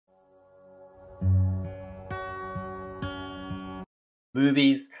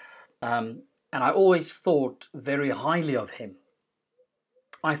movies, and I always thought very highly of him.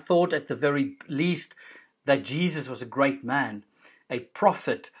 I thought at the very least that Jesus was a great man, a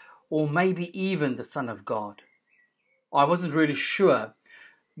prophet, or maybe even the Son of God. I wasn't really sure,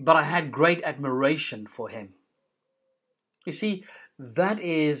 but I had great admiration for him. You see, that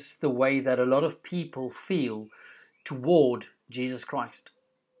is the way that a lot of people feel toward Jesus Christ.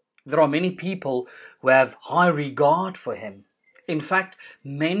 There are many people who have high regard for him. In fact,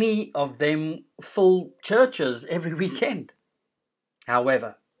 many of them fill churches every weekend.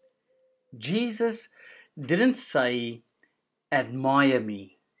 However, Jesus didn't say, admire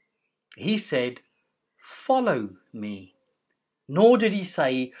me. He said, follow me. Nor did he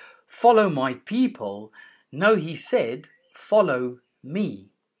say, follow my people. No, he said, follow me.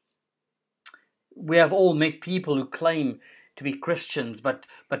 We have all met people who claim to be Christians but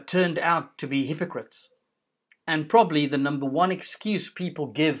turned out to be hypocrites. And probably the number one excuse people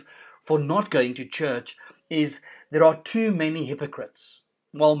give for not going to church is there are too many hypocrites.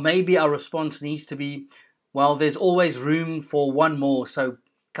 Well, maybe our response needs to be, well, there's always room for one more, so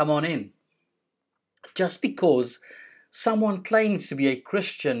come on in. Just because someone claims to be a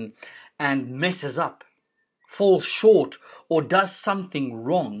Christian and messes up, falls short, or does something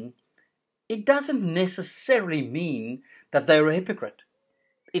wrong, it doesn't necessarily mean that they're a hypocrite.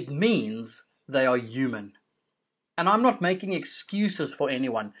 It means they are human. And I'm not making excuses for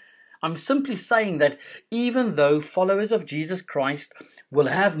anyone. I'm simply saying that even though followers of Jesus Christ will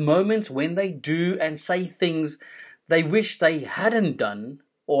have moments when they do and say things they wish they hadn't done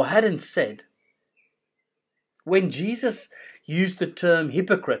or hadn't said, when Jesus used the term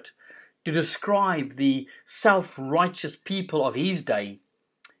hypocrite to describe the self-righteous people of his day,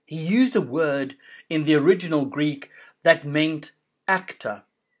 he used a word in the original Greek that meant actor.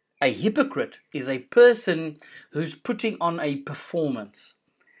 A hypocrite is a person who's putting on a performance.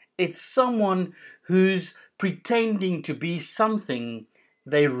 It's someone who's pretending to be something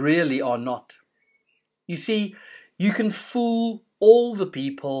they really are not. You see, you can fool all the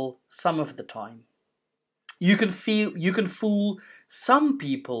people some of the time. You can fool some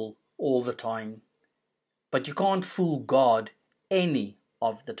people all the time, but you can't fool God any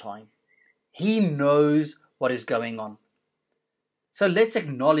of the time. He knows what is going on. So let's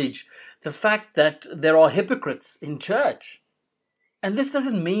acknowledge the fact that there are hypocrites in church. And this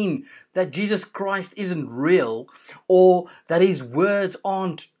doesn't mean that Jesus Christ isn't real or that his words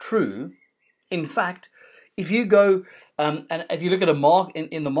aren't true. In fact, if you go and if you look at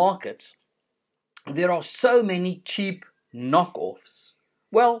in the markets, there are so many cheap knockoffs.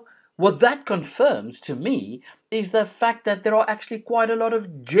 Well, what that confirms to me is the fact that there are actually quite a lot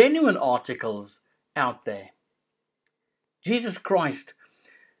of genuine articles out there. Jesus Christ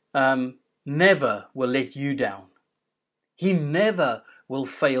never will let you down. He never will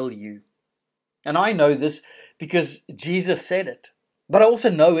fail you. And I know this because Jesus said it. But I also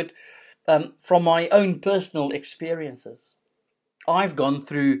know it from my own personal experiences. I've gone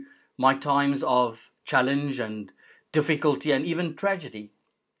through my times of challenge and difficulty and even tragedy.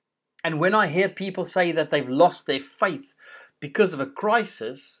 And when I hear people say that they've lost their faith because of a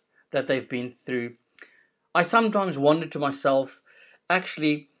crisis that they've been through, I sometimes wonder to myself,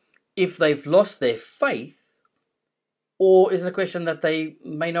 actually, if they've lost their faith, or is it a question that they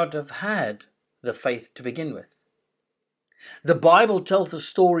may not have had the faith to begin with? The Bible tells the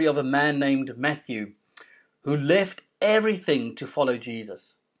story of a man named Matthew who left everything to follow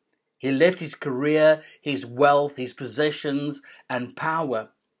Jesus. He left his career, his wealth, his possessions, and power.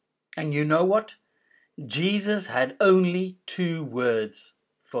 And you know what? Jesus had only 2 words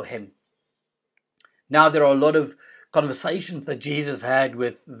for him. Now, there are a lot of conversations that Jesus had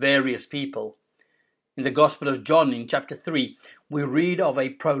with various people. In the Gospel of John, in chapter 3, we read of a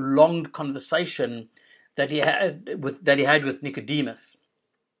prolonged conversation that he had with Nicodemus.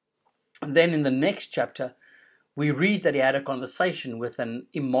 And then in the next chapter, we read that he had a conversation with an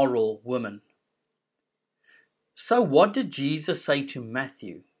immoral woman. So what did Jesus say to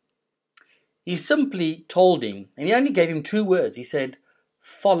Matthew? He simply told him, and he only gave him 2 words. He said,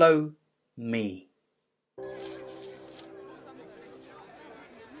 "Follow me."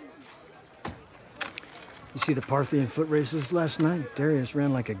 You see the Parthian foot races last night? Darius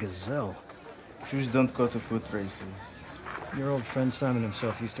ran like a gazelle. Jews don't go to foot races. Your old friend Simon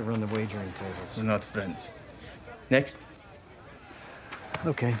himself used to run the wagering tables. We're not friends. Next.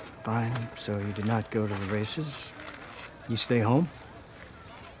 Okay, fine. So you did not go to the races? You stay home?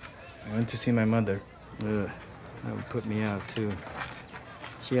 I went to see my mother. Ugh, that would put me out, too.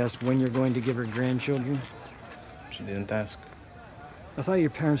 She asked when you're going to give her grandchildren? She didn't ask. I thought your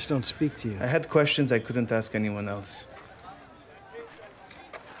parents don't speak to you. I had questions I couldn't ask anyone else.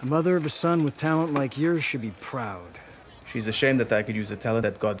 The mother of a son with talent like yours should be proud. She's ashamed that I could use the talent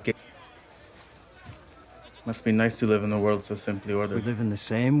that God gave. Must be nice to live in a world so simply We ordered. live in the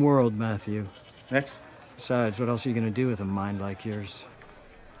same world, Matthew. Next. Besides, what else are you gonna do with a mind like yours?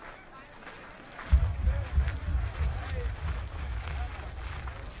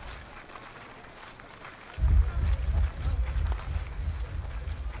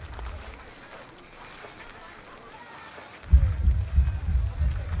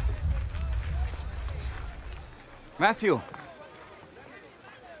 Matthew!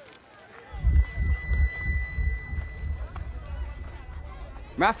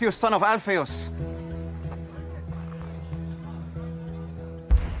 Matthew, son of Alphaeus!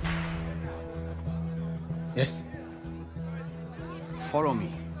 Yes. Follow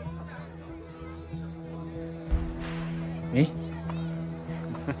me. Me?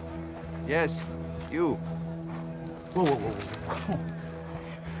 Yes, you. Whoa, whoa, whoa, whoa.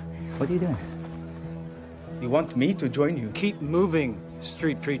 What are you doing? You want me to join you? Keep moving,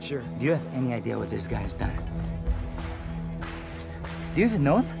 street preacher. Do you have any idea what this guy has done? Do you even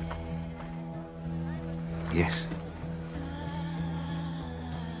know him? Yes.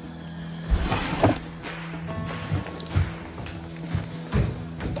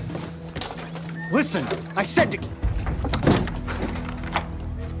 Listen, I said to...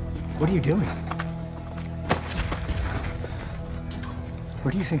 What are you doing?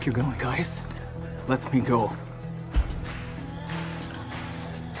 Where do you think you're going? Guys, let me go.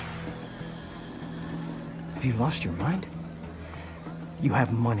 Have you lost your mind? You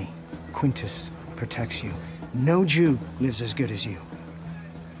have money. Quintus protects you. No Jew lives as good as you.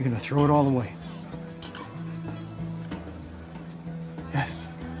 You're gonna throw it all away. Yes.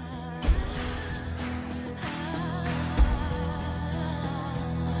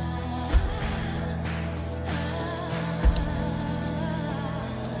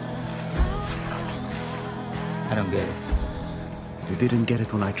 I don't get it. You didn't get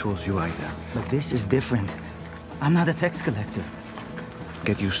it when I chose you either. But this is different. I'm not a tax collector.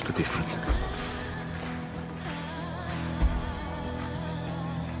 Get used to different.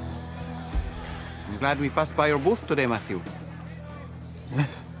 I'm glad we passed by your booth today, Matthew.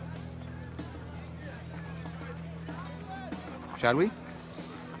 Yes. Shall we?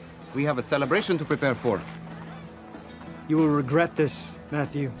 We have a celebration to prepare for. You will regret this,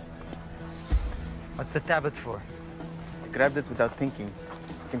 Matthew. What's the tablet for? I grabbed it without thinking.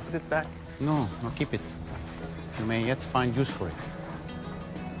 You can put it back. No, keep it. You may yet find use for it.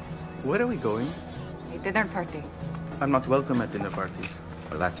 Where are we going? A dinner party. I'm not welcome at dinner parties.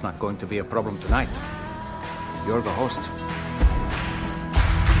 Well, that's not going to be a problem tonight. You're the host.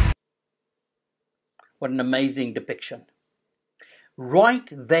 What an amazing depiction. Right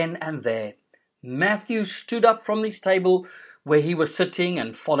then and there, Matthew stood up from his table where he was sitting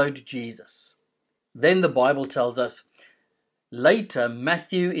and followed Jesus. Then the Bible tells us, later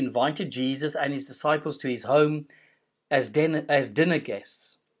Matthew invited Jesus and his disciples to his home as dinner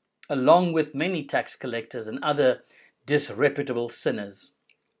guests, along with many tax collectors and other disreputable sinners.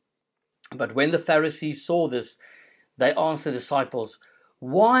 But when the Pharisees saw this, they asked the disciples,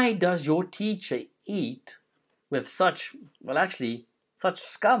 "Why does your teacher eat with such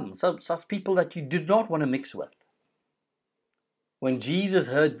scum, such people that you did not want to mix with?" When Jesus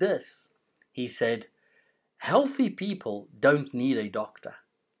heard this, he said, "Healthy people don't need a doctor.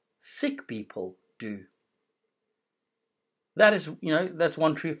 Sick people do." That is, that's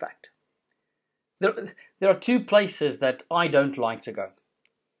one true fact. There are two places that I don't like to go.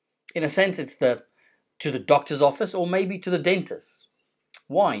 In a sense, it's to the doctor's office or maybe to the dentist.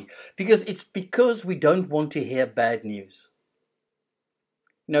 Why? Because we don't want to hear bad news.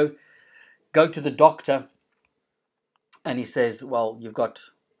 Go to the doctor and he says, "Well, you've got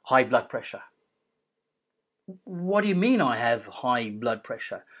high blood pressure." "What do you mean I have high blood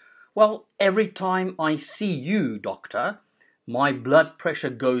pressure?" "Well, every time I see you, doctor, my blood pressure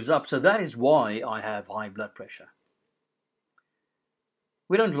goes up, so that is why I have high blood pressure."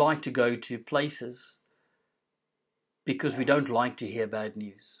 We don't like to go to places because we don't like to hear bad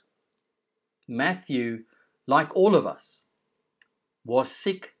news. Matthew, like all of us, was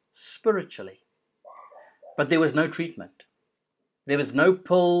sick spiritually, but there was no treatment. There was no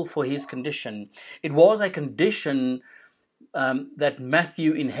pill for his condition. It was a condition that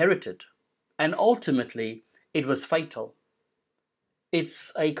Matthew inherited, and ultimately it was fatal.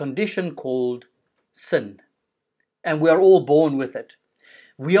 It's a condition called sin, and we are all born with it.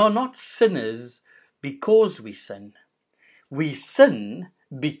 We are not sinners because we sin. We sin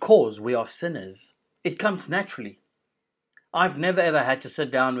because we are sinners. It comes naturally. I've never ever had to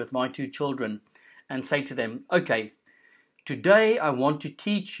sit down with my two children and say to them, "Okay, Today I want to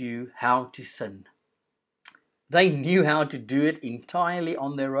teach you how to sin. They knew how to do it entirely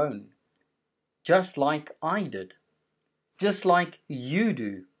on their own, just like I did, just like you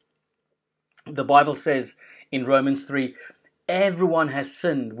do. The Bible says in Romans 3, everyone has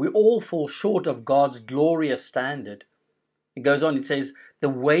sinned. We all fall short of God's glorious standard. It goes on, it says, the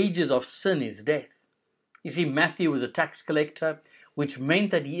wages of sin is death. You see, Matthew was a tax collector, which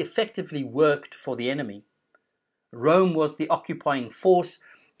meant that he effectively worked for the enemy. Rome was the occupying force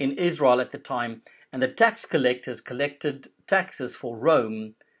in Israel at the time, and the tax collectors collected taxes for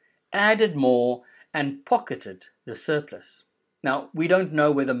Rome, added more, and pocketed the surplus. Now, we don't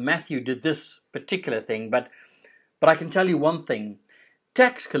know whether Matthew did this particular thing, but I can tell you one thing.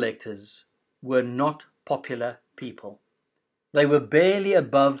 Tax collectors were not popular people. They were barely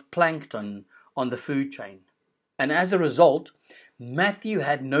above plankton on the food chain. And as a result, Matthew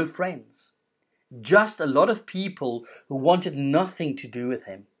had no friends. Just a lot of people who wanted nothing to do with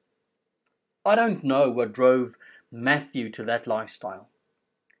him. I don't know what drove Matthew to that lifestyle.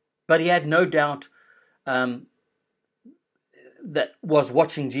 But he had no doubt that was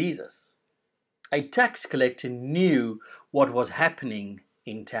watching Jesus. A tax collector knew what was happening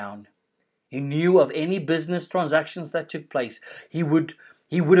in town. He knew of any business transactions that took place. He would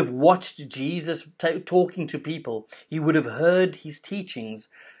have watched Jesus talking to people. He would have heard his teachings.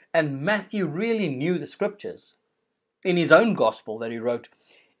 And Matthew really knew the scriptures. In his own gospel that he wrote,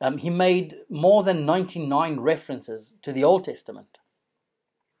 he made more than 99 references to the Old Testament.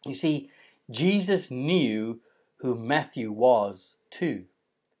 You see, Jesus knew who Matthew was too.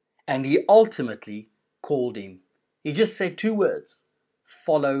 And he ultimately called him. He just said 2 words,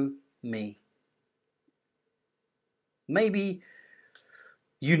 follow me. Maybe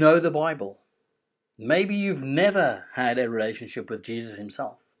you know the Bible. Maybe you've never had a relationship with Jesus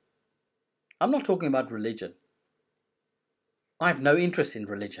himself. I'm not talking about religion. I have no interest in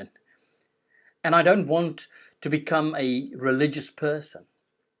religion. And I don't want to become a religious person.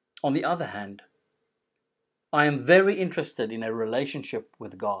 On the other hand, I am very interested in a relationship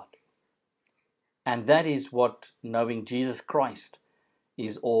with God. And that is what knowing Jesus Christ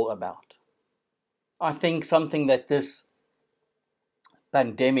is all about. I think something that this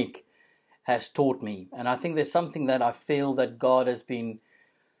pandemic has taught me, and I think there's something that I feel that God has been,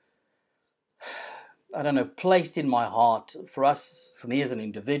 placed in my heart for us, for me as an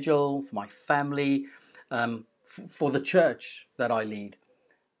individual, for my family, for the church that I lead.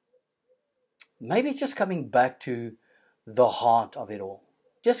 Maybe it's just coming back to the heart of it all.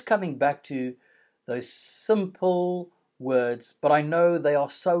 Just coming back to those simple words, but I know they are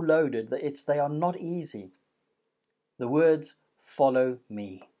so loaded that they are not easy. The words, follow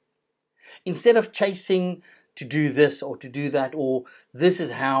me. Instead of chasing to do this or to do that, or this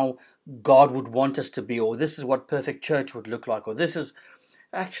is how God would want us to be, or this is what perfect church would look like, or this is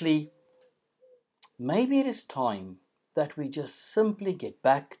actually, maybe it is time that we just simply get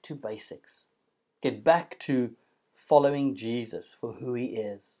back to basics. Get back to following Jesus for who he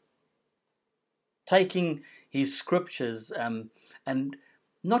is. Taking his scriptures and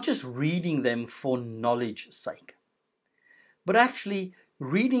not just reading them for knowledge's sake, but actually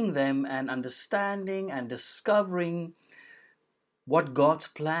reading them and understanding and discovering what God's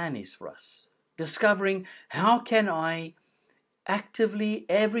plan is for us. Discovering how can I actively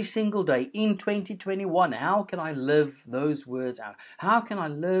every single day in 2021, how can I live those words out? How can I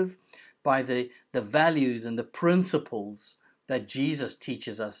live by the values and the principles that Jesus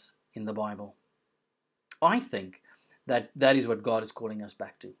teaches us in the Bible? I think that is what God is calling us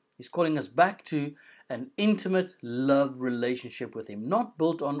back to. He's calling us back to an intimate love relationship with him, not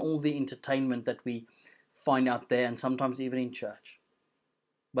built on all the entertainment that we find out there and sometimes even in church.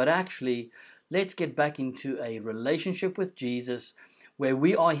 But actually, let's get back into a relationship with Jesus where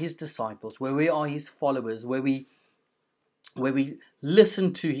we are his disciples, where we are his followers, where we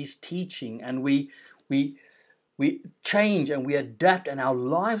listen to his teaching and we change and we adapt and our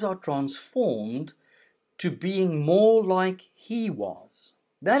lives are transformed to being more like he was.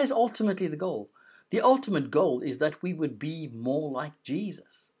 That is ultimately the goal. The ultimate goal is that we would be more like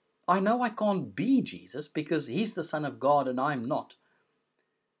Jesus. I know I can't be Jesus because he's the Son of God and I'm not.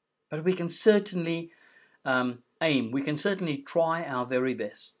 But we can certainly we can certainly try our very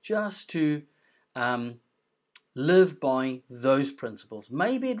best just to live by those principles.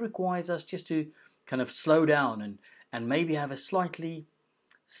 Maybe it requires us just to kind of slow down and maybe have a slightly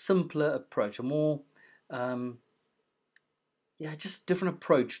simpler approach, a more just different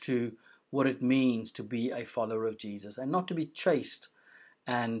approach to what it means to be a follower of Jesus and not to be chased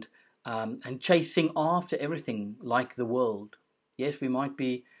and chasing after everything like the world. Yes, we might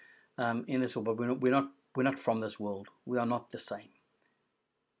be in this world, but we're not We're not from this world. We are not the same.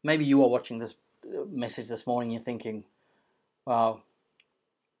 Maybe you are watching this message this morning, you're thinking, wow,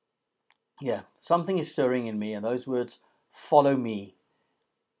 yeah, something is stirring in me, and those words, follow me.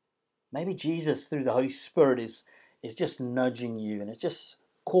 Maybe Jesus, through the Holy Spirit, is just nudging you, and it's just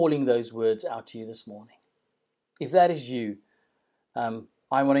calling those words out to you this morning. If that is you, I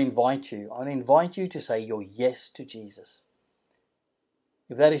want to invite you. I want to invite you to say your yes to Jesus.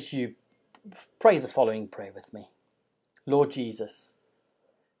 If that is you, pray the following prayer with me. Lord Jesus,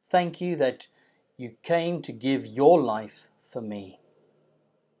 thank you that you came to give your life for me.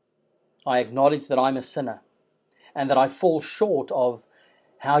 I acknowledge that I'm a sinner and that I fall short of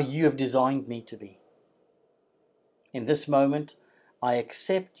how you have designed me to be. In this moment, I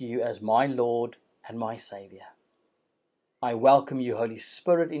accept you as my Lord and my Savior. I welcome you, Holy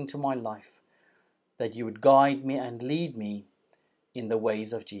Spirit, into my life, that you would guide me and lead me in the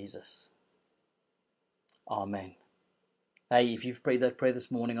ways of Jesus. Amen. Hey, if you've prayed that prayer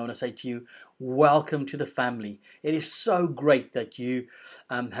this morning, I want to say to you, welcome to the family. It is so great that you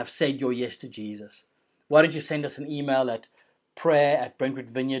have said your yes to Jesus. Why don't you send us an email at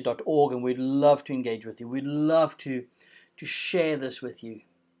prayer@brentwoodvineyard.org, and we'd love to engage with you. We'd love to share this with you.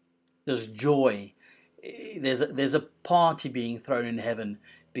 There's joy. There's a party being thrown in heaven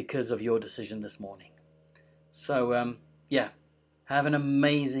because of your decision this morning. So, have an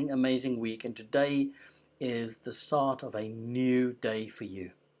amazing, amazing week. And today is the start of a new day for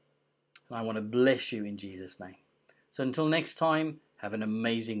you. And I want to bless you in Jesus' name. So until next time, have an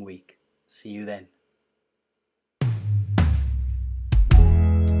amazing week. See you then.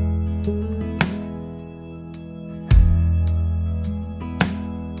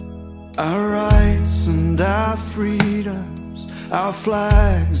 Our rights and our freedoms, our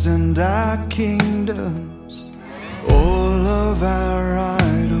flags and our kingdoms, all of our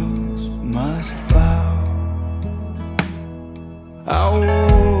idols must bow. Our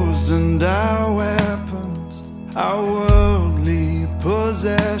wars and our weapons, our worldly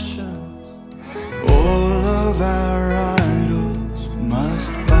possessions, all of our idols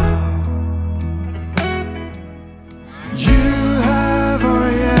must bow. You have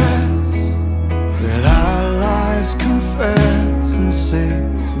our yes, let our lives confess and say,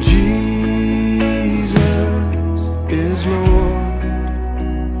 Jesus is Lord.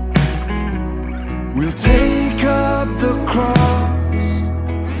 We'll take up the cross,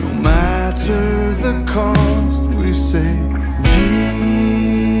 no matter the cost. We say, Jesus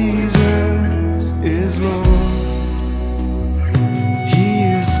is Lord. He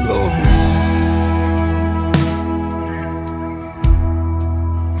is Lord.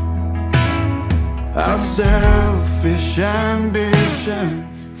 Our selfish ambition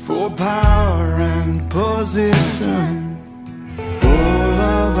for power and position, all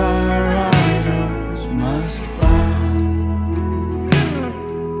of our idols must bow.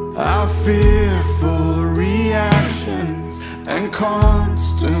 Our fearful reactions and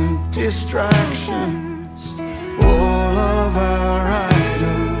constant distractions, all of our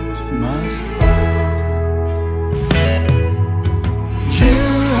idols must bow. You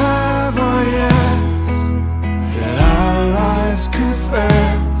have our yes, let our lives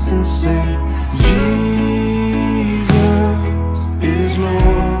confess and say, Jesus is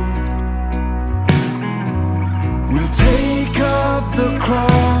Lord. We'll take up the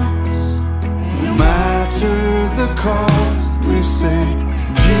cross, no matter the cost. We say,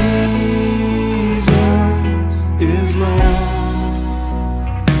 Jesus is Lord.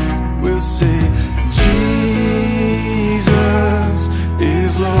 We'll say, Jesus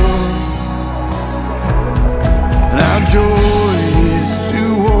is Lord. And our joy is to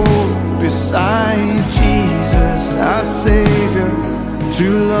walk beside Jesus, our Savior, to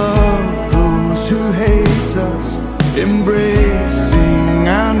love those who hate us, embracing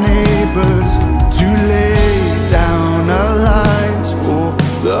our neighbors, to lay down our lives for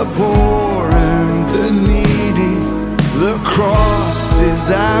the poor and the needy. The cross is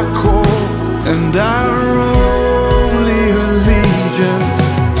our call and our only allegiance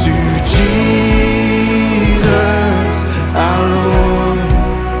to Jesus, our Lord.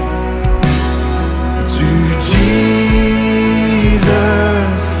 To Jesus,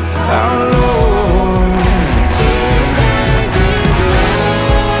 our Lord. Jesus is Lord.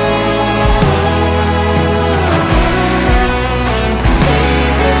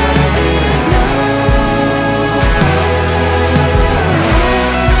 Jesus is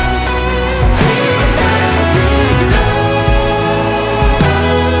Lord.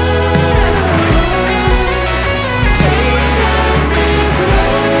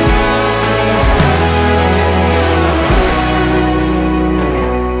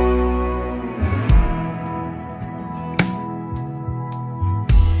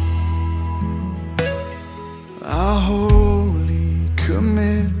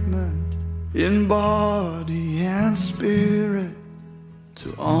 spirit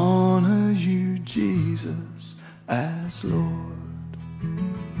to honor you, Jesus, as Lord.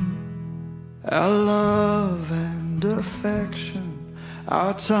 Our love and affection,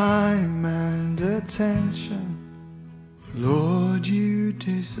 our time and attention, Lord, you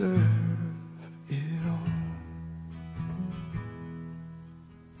deserve it all.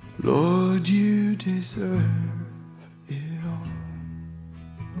 Lord, you deserve it all.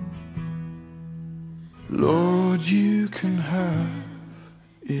 Lord, you can have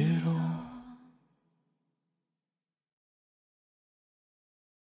it all.